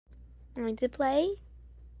I'm going to play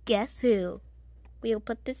Guess Who. We'll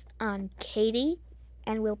put this on Katie,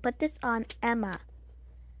 and we'll put this on Emma.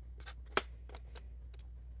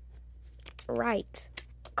 Right.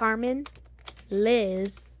 Carmen,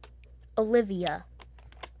 Liz, Olivia,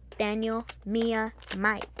 Daniel, Mia,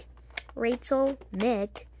 Mike, Rachel,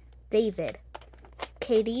 Nick, David,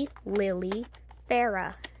 Katie, Lily,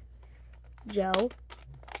 Farah, Joe,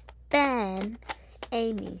 Ben,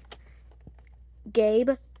 Amy,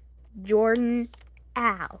 Gabe, Jordan,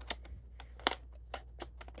 Al,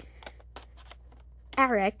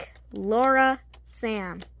 Eric, Laura,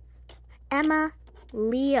 Sam, Emma,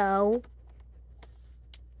 Leo,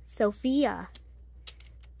 Sophia,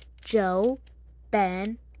 Joe,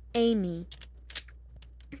 Ben, Amy,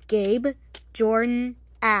 Gabe, Jordan,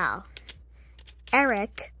 Al,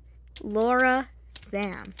 Eric, Laura,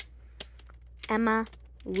 Sam, Emma,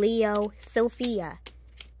 Leo, Sophia,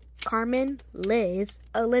 Carmen, Liz,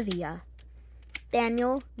 Olivia,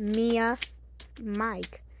 Daniel, Mia,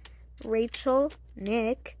 Mike, Rachel,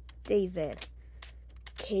 Nick, David,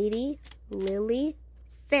 Katie, Lily,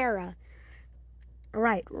 Farah.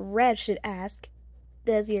 Right, Red should ask,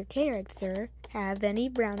 does your character have any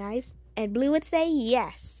brown eyes? And Blue would say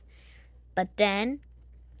yes. But then,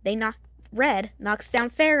 Red knocks down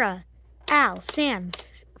Farah, Al, Sam,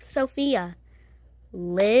 Sophia,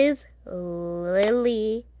 Liz,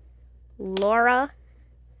 Lily, Laura,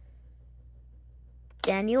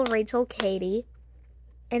 Daniel, Rachel, Katie,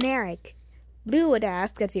 and Eric. Blue would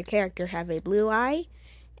ask, does your character have a blue eye?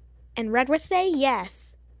 And Red would say yes.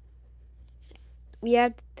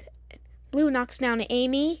 Blue knocks down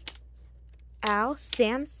Amy, Al,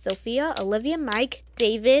 Sam, Sophia, Olivia, Mike,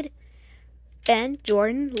 David, Ben,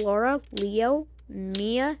 Jordan, Laura, Leo,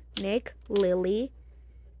 Mia, Nick, Lily,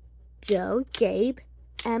 Joe, Gabe,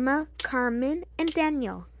 Emma, Carmen, and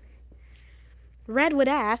Daniel. Red would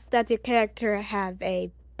ask, does your character have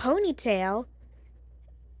a ponytail?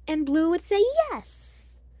 And Blue would say yes.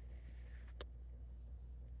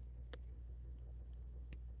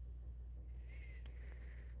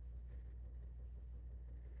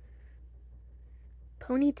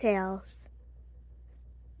 Ponytails.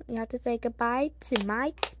 We have to say goodbye to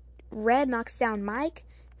Mike. Red knocks down Mike,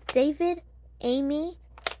 David, Amy,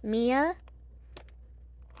 Mia,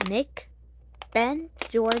 Nick, Ben,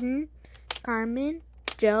 Jordan, Carmen,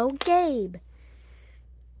 Joe, Gabe.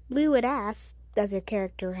 Blue would ask, does your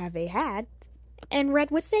character have a hat? And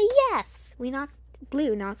Red would say yes.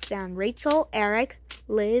 Blue knocks down Rachel, Eric,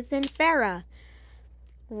 Liz, and Farah.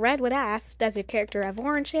 Red would ask, does your character have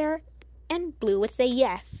orange hair? And Blue would say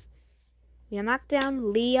yes. We knock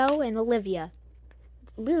down Leo and Olivia.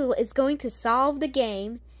 Blue is going to solve the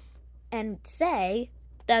game and say,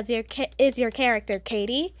 is your character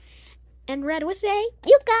Katie? And Red would say,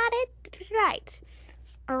 you got it right.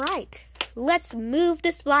 All right, let's move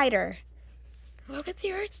the slider. What was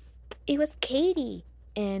yours? It was Katie.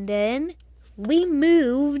 And then we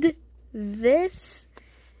moved this.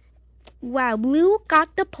 Wow, Blue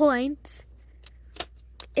got the points.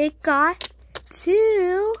 It got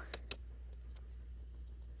to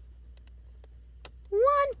 1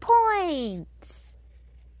 point.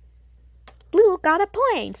 Blue got a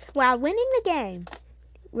point while winning the game.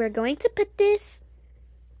 We're going to put this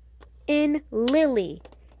in Lily.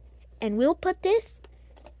 And we'll put this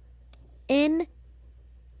in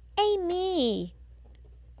Amy.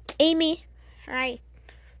 Amy, all right.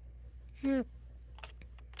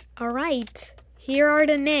 All right, here are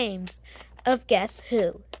the names of Guess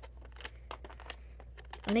Who.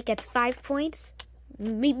 When it gets 5 points,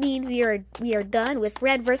 means we are done with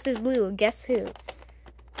Red versus Blue. Guess Who?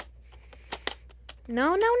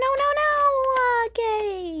 No,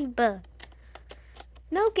 Gabe.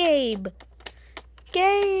 No, Gabe.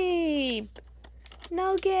 Gabe.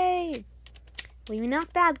 No, Gabe. When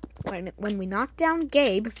we knock down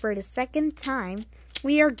Gabe for the second time,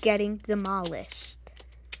 we are getting demolished.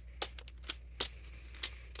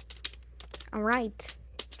 All right.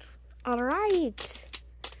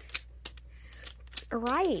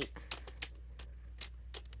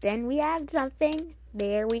 Then we add something.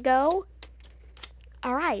 There we go.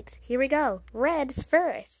 All right, here we go. Red's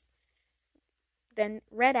first. Then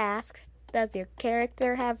Red asks, does your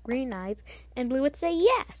character have green eyes? And Blue would say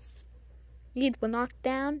yes. We will knock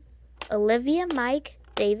down Olivia, Mike,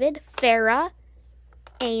 David, Farah,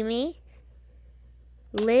 Amy,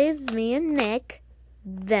 Liz, me, and Nick,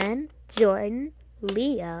 Ben, Jordan,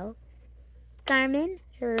 Leo, Carmen,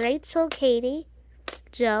 Rachel, Katie,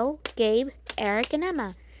 Joe, Gabe, Eric, and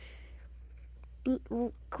Emma.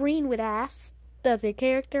 Green would ask, does your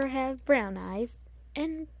character have brown eyes?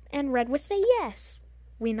 And Red would say yes.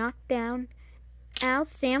 We knocked down Al,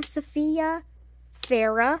 Sam, Sophia,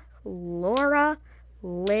 Farah, Laura,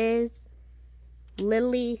 Liz,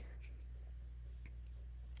 Lily,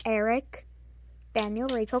 Eric, Daniel,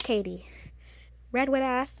 Rachel, Katie. Red would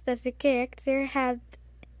ask, does the character have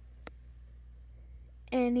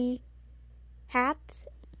any hat?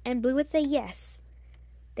 And Blue would say yes.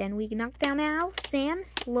 Then we knock down Al, Sam,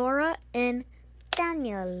 Laura, and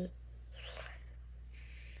Daniel.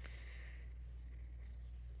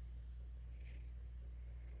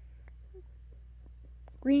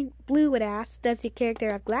 Blue would ask, does the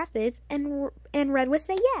character have glasses? And Red would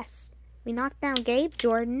say yes. We knock down Gabe,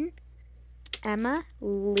 Jordan, Emma,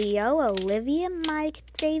 Leo, Olivia, Mike,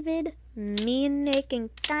 David, me and Nick,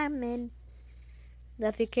 and Carmen.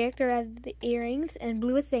 Does the character have the earrings? And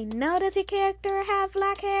Blue would say no. Does the character have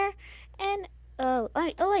black hair? And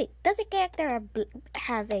wait, does the character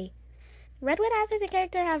have a Red would ask, does the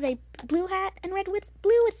character have a blue hat? And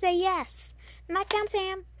Blue would say yes. Knock down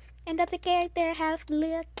Sam. And does the character have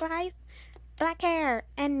black hair?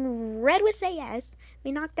 And Red would say yes.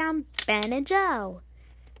 We knock down Ben and Joe.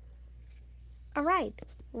 Alright,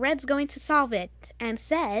 Red's going to solve it and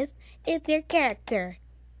says, is your character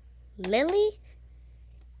Lily?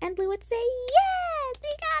 And Blue would say, yes,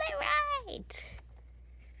 you got it right.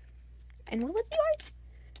 And what was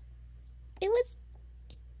yours?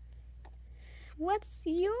 What's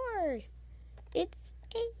yours? It's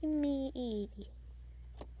Amy.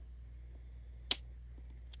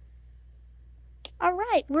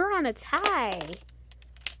 Alright, we're on a tie.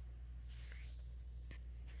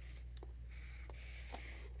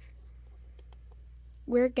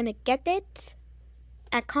 We're gonna get it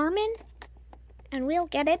at Carmen, and we'll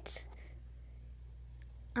get it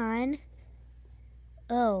on,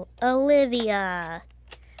 Olivia.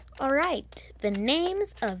 Alright, the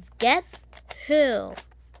names of Guess Who.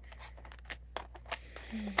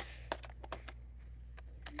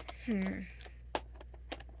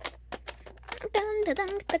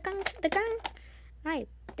 Alright,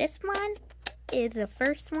 this one is the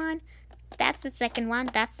first one. That's the second one.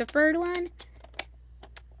 That's the third one.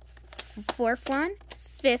 Fourth one.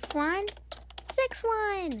 Fifth one. Sixth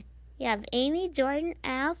one. You have Amy, Jordan,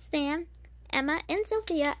 Al, Sam, Emma, and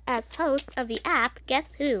Sophia as hosts of the app Guess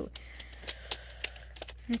Who.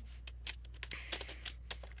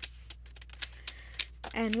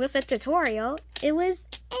 And with a tutorial, it was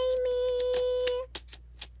Amy.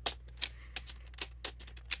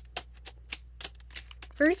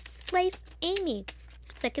 First place, Amy.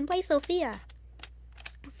 Second place, Sophia.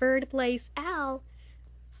 Third place, Al.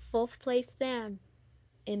 Fourth place, Sam.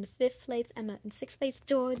 In fifth place, Emma. In sixth place,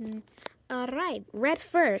 Jordan. Alright, Red's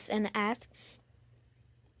first and asks,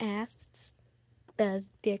 does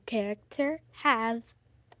the character have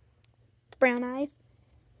brown eyes?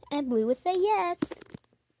 And Blue would say yes.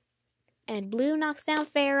 And Blue knocks down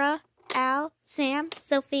Farah, Al, Sam,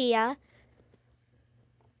 Sophia,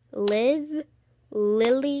 Liz,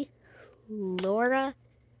 Lily, Laura,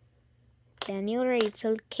 Daniel,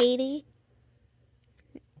 Rachel, Katie,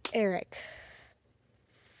 Eric.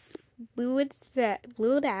 Blue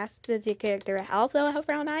would ask, does your character also have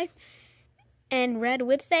brown eyes? And Red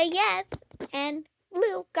would say yes. And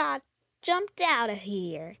Blue got jumped out of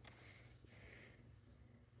here.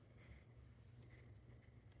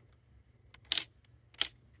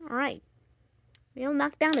 Alright. We'll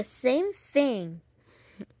knock down the same thing.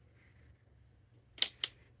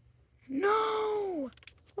 No!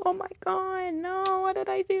 Oh my god, no! What did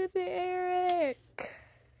I do to Eric?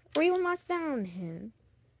 We will knock down him.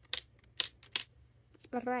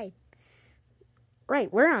 Alright.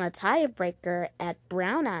 Right, we're on a tiebreaker at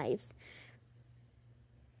brown eyes.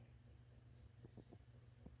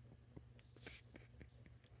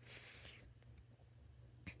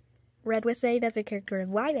 Red would say that's a character of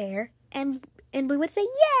white hair, and Blue would say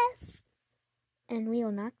yes. And we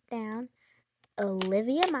will knock down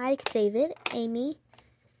Olivia, Mike, David, Amy,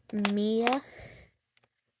 Mia,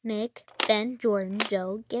 Nick, Ben, Jordan,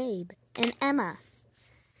 Joe, Gabe, and Emma.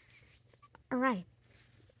 Alright.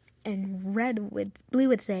 And Blue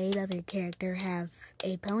would say, does your character have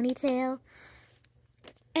a ponytail?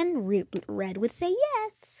 And Red would say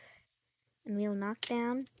yes. And we'll knock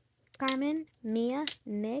down Carmen, Mia,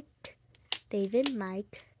 Nick, David,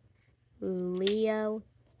 Mike, Leo,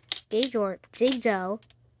 Gabe, Joe,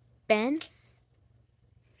 Ben,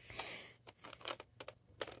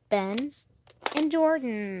 and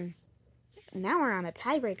Jordan. Now we're on a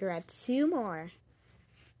tiebreaker at 2 more.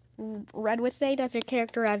 Red would say, does your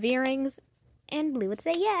character have earrings? And Blue would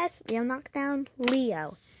say yes. We'll knock down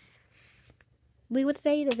Leo. Blue would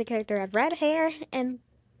say, does the character have red hair? And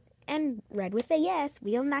Red would say yes.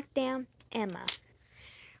 We'll knock down Emma.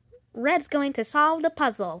 Red's going to solve the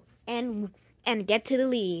puzzle and get to the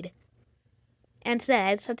lead. And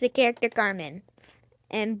says, that's the character Carmen.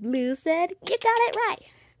 And Blue said, you got it right.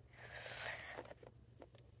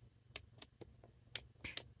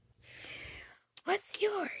 What's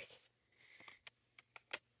yours?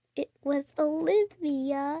 It was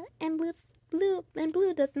Olivia, and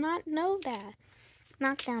Blue does not know that.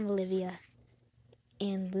 Knock down Olivia.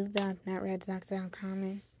 And Blue does not Red knocks down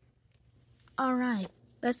Carmen. Alright,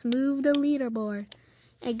 let's move the leaderboard.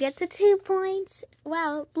 And get to 2 points.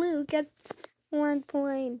 Wow, Blue gets 1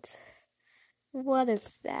 point. What a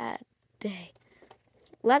sad day.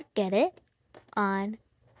 Let's get it on.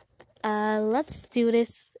 Let's do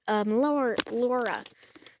this. Laura.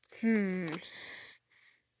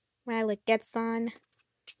 Riley gets on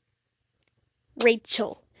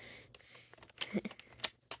Rachel.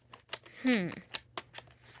 Alright,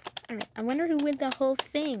 I wonder who wins the whole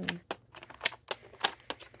thing.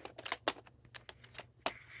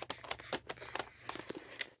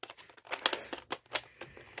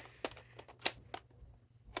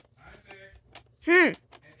 At 8:40,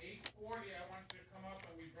 I want you to come up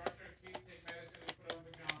and we brush our teeth, take medicine, and put on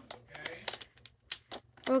pajamas, okay?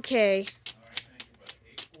 Okay. All right, thank you, buddy.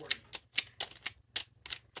 8:40.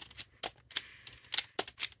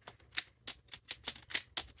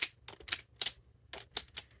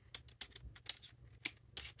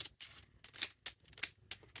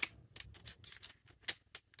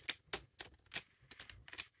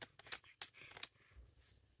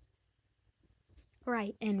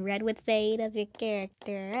 Right, and Red would say does your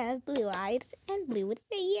character have blue eyes, and Blue would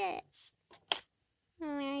say yes.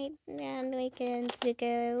 Alright, and we can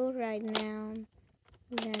go right now.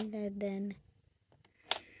 Then.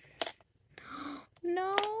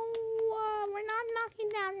 No, we're not knocking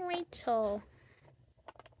down Rachel.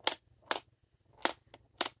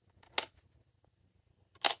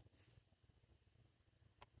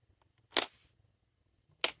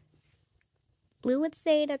 Blue would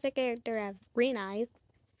say that the character has green eyes,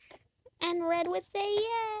 and Red would say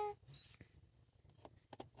yes.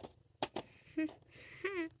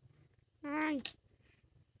 Alright.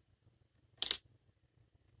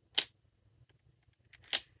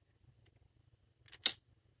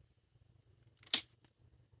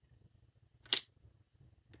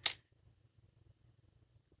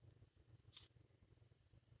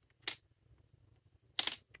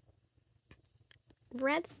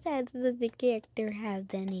 Red says that the character has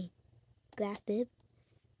any glasses,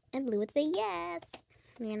 and Blue would say yes.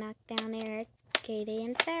 We knocked down Eric, Katie,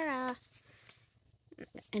 and Sarah.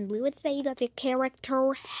 And Blue would say, does the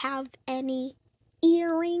character have any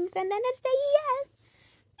earrings? And then it'd say yes.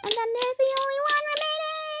 And then there's the only one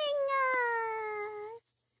remaining.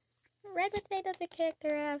 Red would say, does the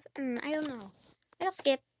character have... I don't know. I'll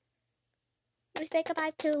skip. We say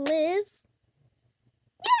goodbye to Liz.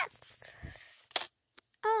 Yes!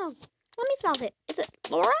 Oh, let me solve it. Is it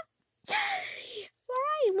Laura?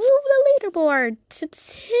 Alright, move the leaderboard to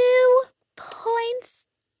 2 points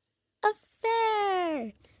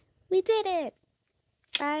affair. We did it.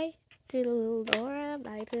 Bye to Laura,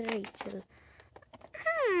 bye to Rachel.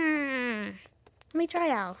 Let me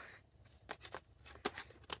try out.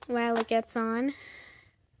 While it gets on.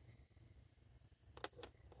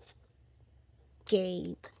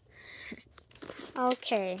 Gabe.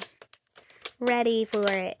 Okay. Ready for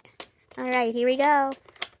it. Alright, here we go.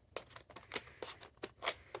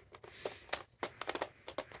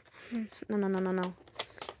 No.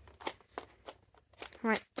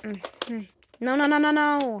 Alright. No.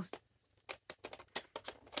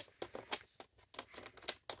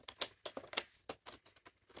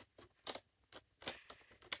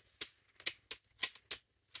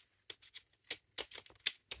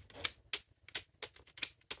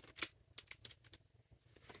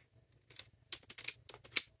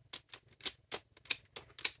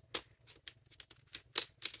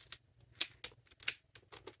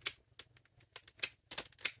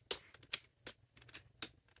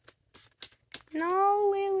 No,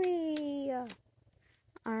 Lily.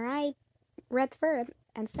 Alright. Red's first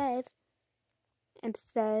and says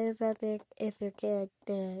that if their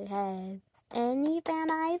character has any brown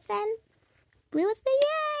eyes, then Blue will say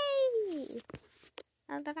yay.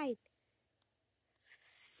 Alright.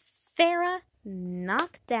 Sarah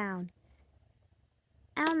knocks down.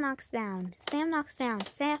 Al knocks down. Sam knocks down.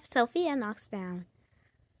 Sophia knocks down.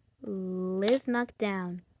 Liz knocked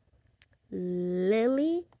down.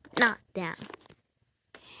 Lily knocked down.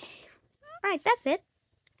 Alright, that's it.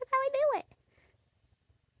 That's how we do it.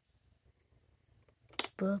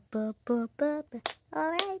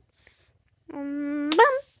 Alright. Boom.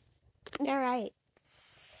 Alright.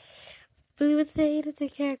 Blue would say that's a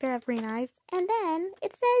character have green eyes. And then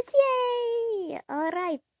it says, yay!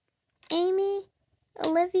 Alright. Amy,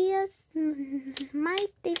 Olivia,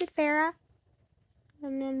 Mike, David Farah.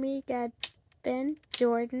 And then we got Ben,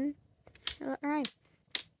 Jordan. Alright.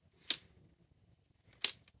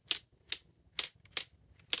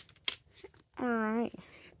 Alright.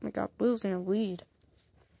 We got Blue's in a lead.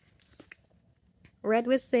 Red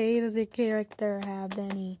would say, does the character have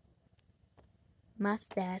any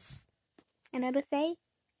mustache? And I would say,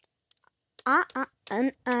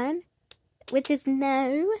 which is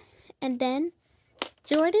no. And then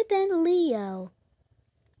Jordan and Leo.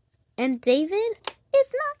 And David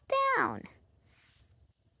is knocked down.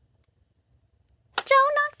 Joe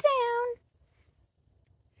knocked down.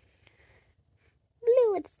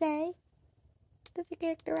 Blue would say, does the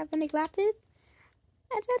character have any glasses?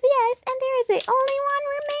 And says yes, and there is only one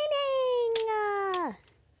remaining.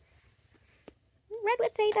 Red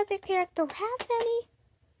would say, does the character have any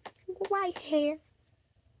white hair?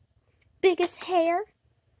 Biggest hair?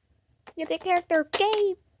 Is the character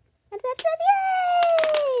gay? And says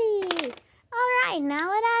yay! Alright,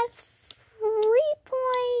 now it has 3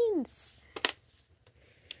 points.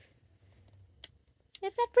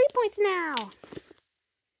 It's at 3 points now.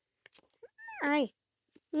 Alright,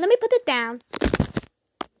 let me put it down.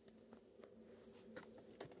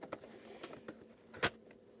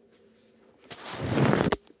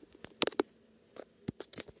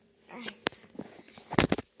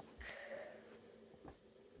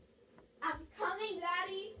 I'm coming,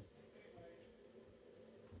 Daddy.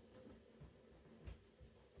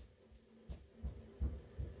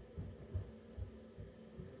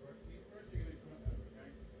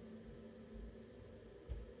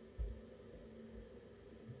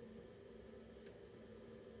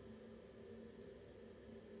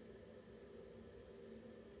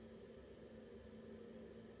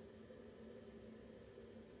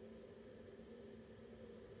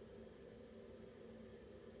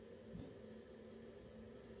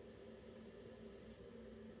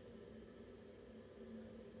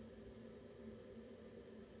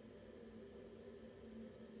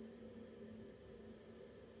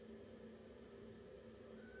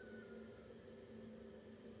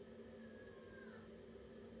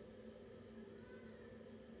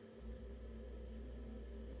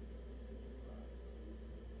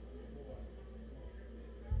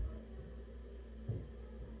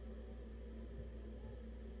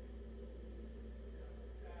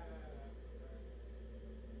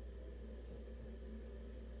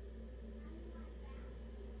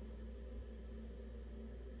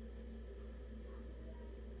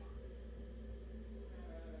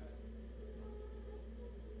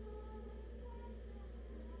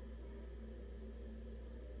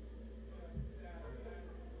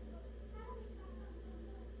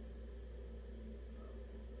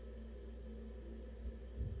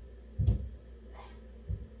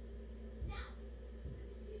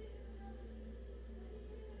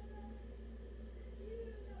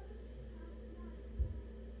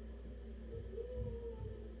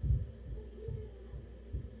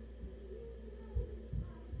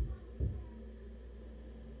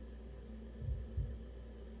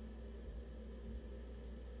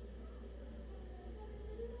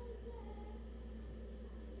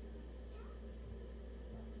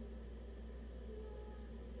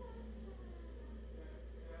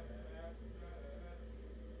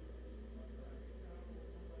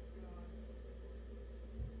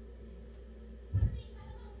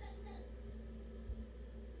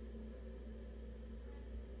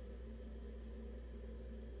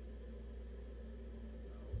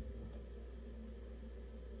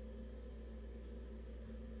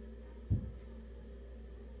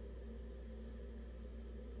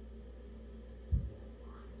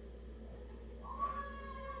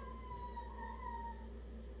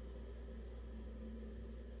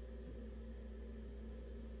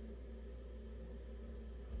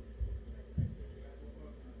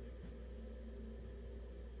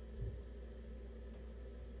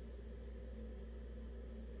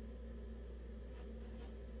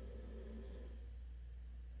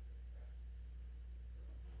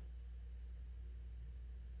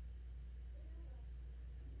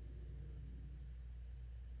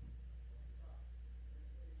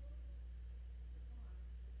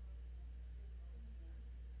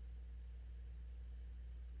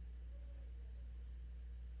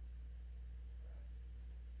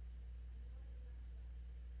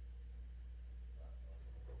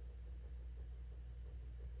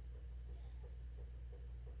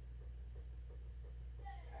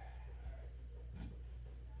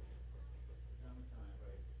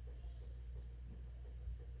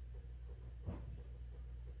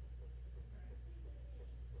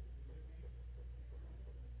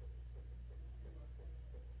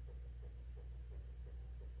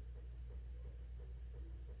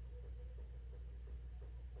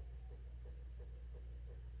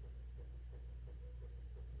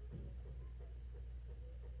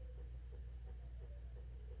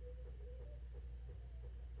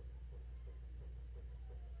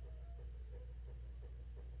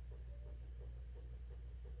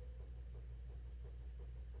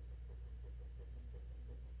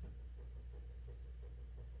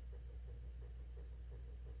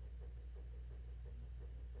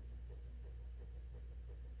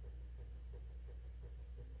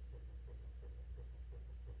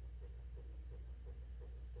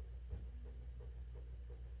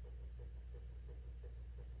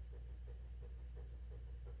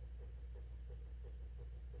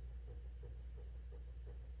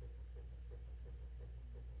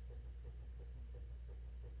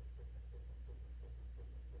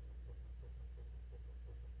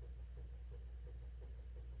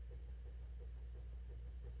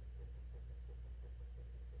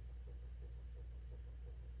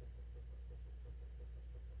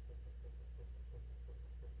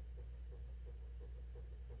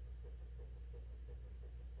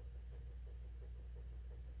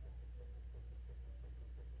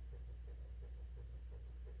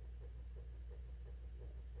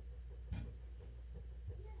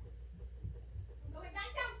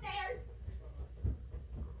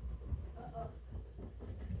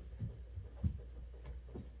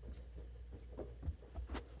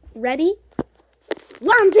 Ready?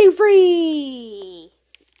 1, 2, 3!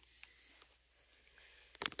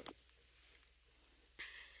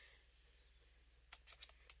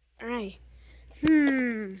 Alright.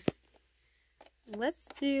 Let's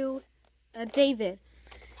do David.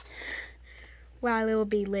 While it will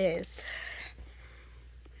be Liz.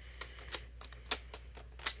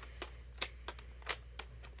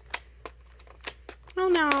 Oh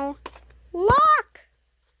no. Lock!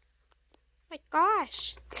 My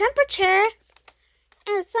gosh. Temperature.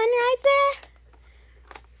 And sunrise there.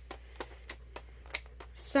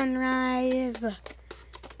 Sunrise.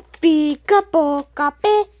 Pika poka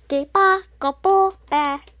peke pa kopo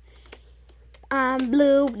ba. I'm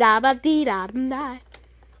blue da ba dee da da.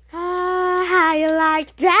 How you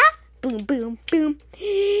like that? Boom boom boom.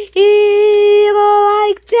 You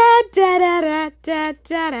like that da da da da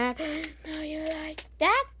da da. How you like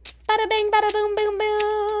that? Bada bing bada boom boom boom.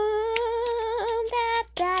 Da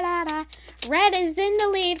da da da. Red is in the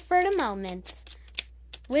lead for the moment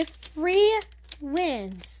with 3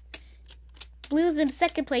 wins. Blue's in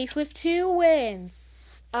second place with 2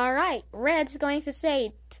 wins. Alright, Red's going to say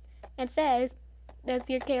it and says, does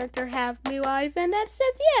your character have blue eyes? And that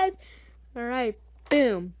says yes. Alright,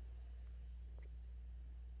 boom.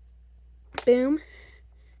 Boom.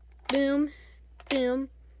 Boom. Boom.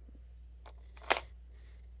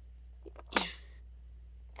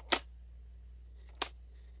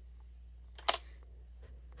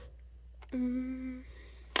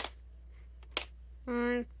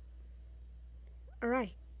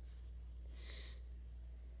 Alright.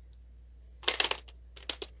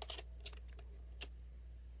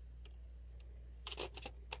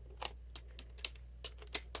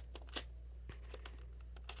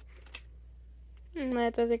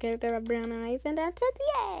 That does a character of brown eyes, and that says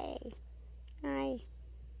yay! Alright.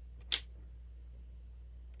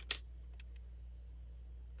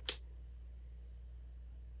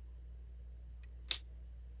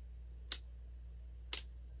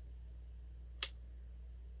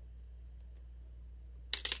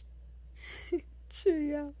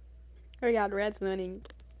 Cheerio. Oh god, Red's winning.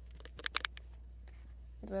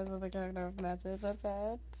 That's the character of message. That's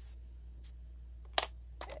it.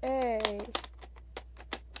 Hey.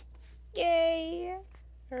 Yay.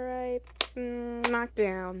 Alright.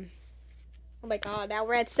 Knockdown. Oh my god, now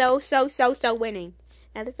Red's so winning.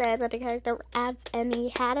 And it says that the character has any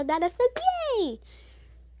had it that it says yay.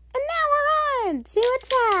 And now we're on to a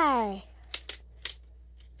tie.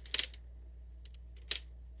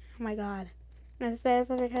 Oh my god. And it says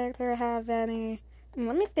that the character have any.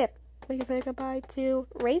 Let me skip. We can say goodbye to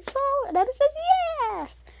Rachel. And then it says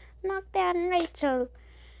yes. Knockdown and Rachel.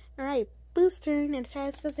 Alright, Blue's turn. And it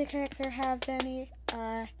says, does the character have any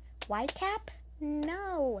white cap?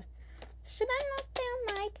 No. Should I knock down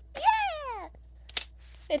Mike? Yes.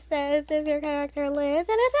 It says, is your character Liz?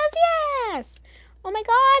 And it says yes. Oh my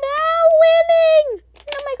god, no, winning.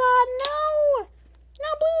 Oh my god, no.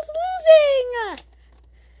 Now Blue's losing.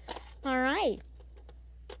 Alright.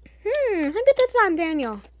 Who did this on,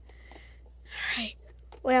 Daniel? Alright.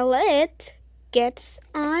 Well, it gets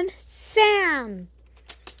on Sam.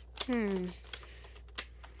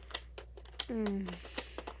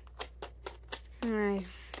 Alright.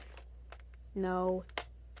 No.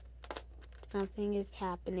 Something is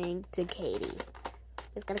happening to Katie.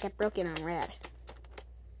 It's gonna get broken on Red.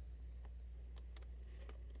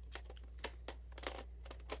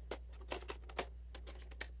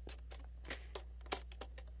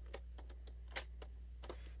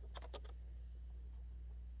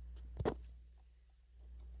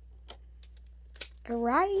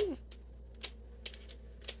 Alright.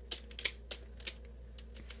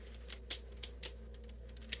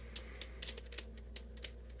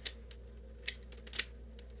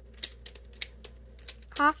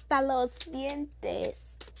 Hasta los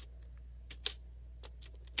dientes.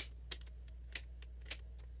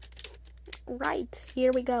 Right,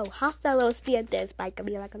 here we go. Hasta los dientes by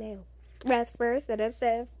Camila Cabello. Rest first, and it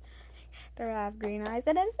says they have green eyes,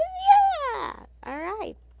 and it says yeah.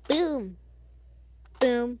 Alright. Boom.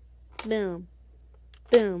 Boom. Boom.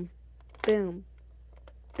 Boom. Boom.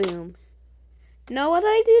 Boom. No, what did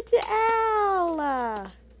I do to Al?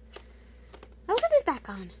 I'll put this back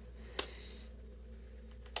on.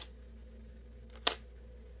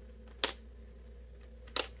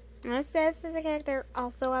 And it says the character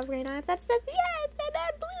also have green eyes. That says yes, and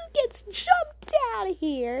then Blue gets jumped out of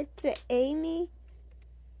here to Amy,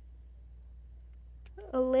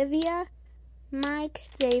 Olivia, Mike,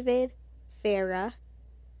 David, Farrah,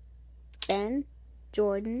 Ben,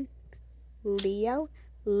 Jordan, Leo,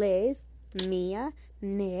 Liz, Mia,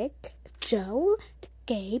 Nick, Joe,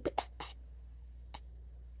 Gabe,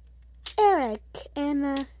 Eric,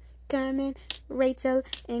 Emma, Carmen, Rachel,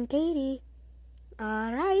 and Katie.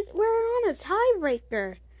 Alright, we're on a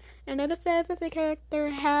tiebreaker. And then it says, does the character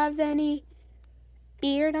have any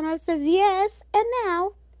beard? And it says yes. And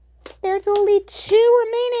now, there's only 2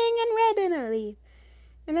 remaining in red and Ellie.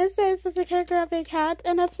 And it says, does the character have a cat?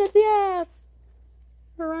 And it says yes.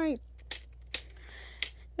 Alright.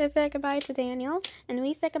 We say goodbye to Daniel. And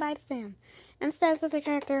we say goodbye to Sam. And it says, does the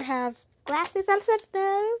character have glasses? And it says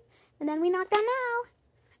no. And then we knock down now.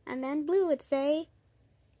 And then blue would say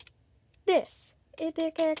this. Is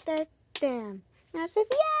the character Sam? And it says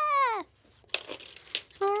yes.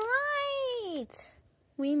 Alright.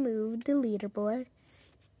 We moved the leaderboard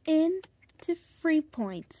into 3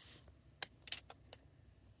 points.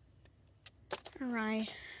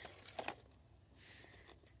 Alright.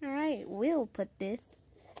 Alright, we'll put this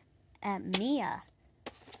at Mia.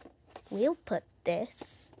 We'll put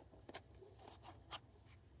this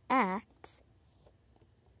at...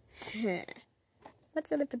 what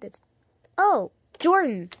should I put this? Oh,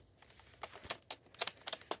 Jordan.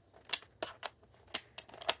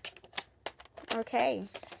 Okay,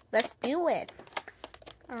 let's do it.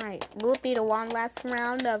 Alright, will it be the one last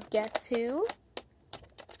round of Guess Who?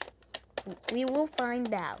 We will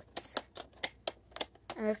find out.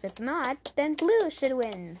 And if it's not, then blue should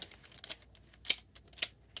win.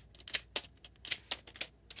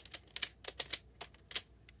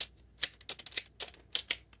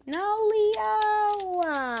 No, Leo!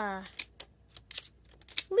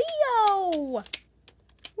 Leo!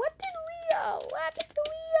 What did Leo? What happened to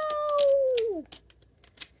Leo?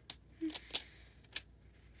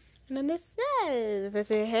 And then it says, does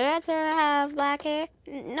your hair have black hair?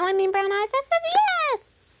 No, I mean brown eyes. I said yes!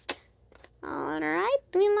 Alright,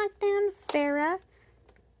 we lock down Farrah.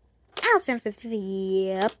 Alice said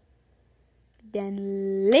yep.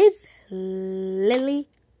 Then Liz, Lily,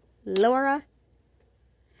 Laura.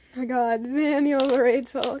 Oh God, Daniel,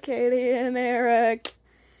 Rachel, Katie, and Eric.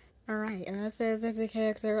 Alright, and it says, does the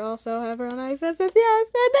character also have brown eyes? It says yes,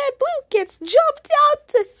 and then blue gets jumped out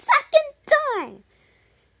the second time.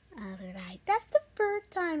 Alright, that's the 3rd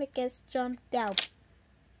time it gets jumped out.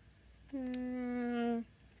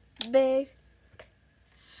 Big.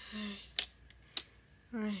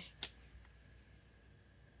 Alright.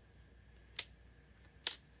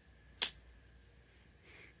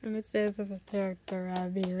 And it says as a character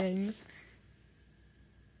have earrings.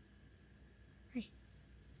 Right.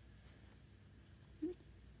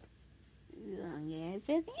 Yeah, it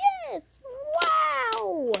says yes!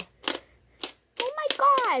 Wow! Oh my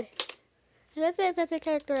God! And it says as a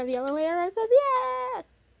character of yellow hair. It says yes!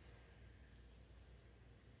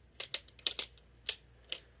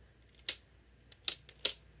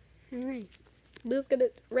 Alright.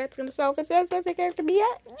 Red's gonna solve it. Says as a character be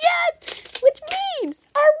yes! Which means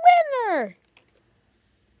our winner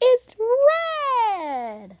is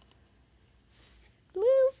red.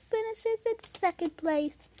 Blue finishes in 2nd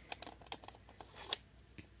place.